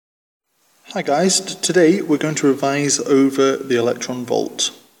Hi guys, today we're going to revise over the electron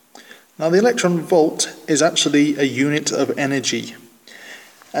volt. Now the electron volt is actually a unit of energy,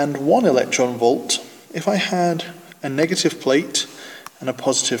 and 1 electron volt, if I had a negative plate and a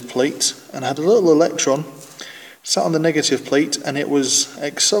positive plate and had a little electron sat on the negative plate and it was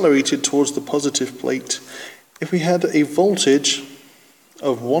accelerated towards the positive plate, if we had a voltage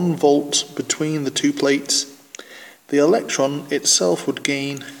of 1 volt between the two plates, the electron itself would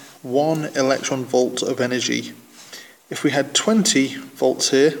gain 1 electron volt of energy. If we had 20 volts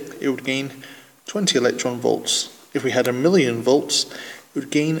here, it would gain 20 electron volts. If we had 1,000,000 volts, it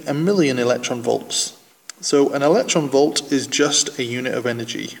would gain 1,000,000 electron volts. So an electron volt is just a unit of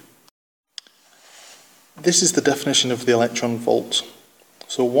energy. This is the definition of the electron volt.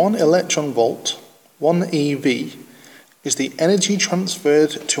 So 1 electron volt, 1 eV, is the energy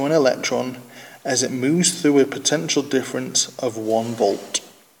transferred to an electron as it moves through a potential difference of 1 volt.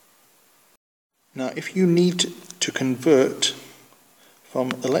 Now, if you need to convert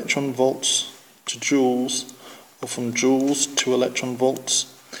from electron volts to joules, or from joules to electron volts,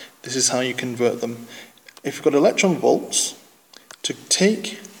 this is how you convert them. If you've got electron volts, to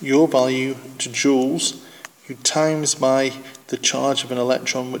take your value to joules, you times by the charge of an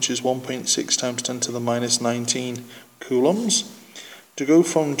electron, which is 1.6 times 10 to the minus 19 coulombs. To go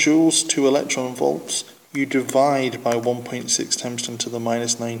from joules to electron volts, you divide by 1.6 times 10 to the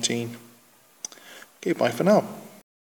minus 19. Okay, bye for now.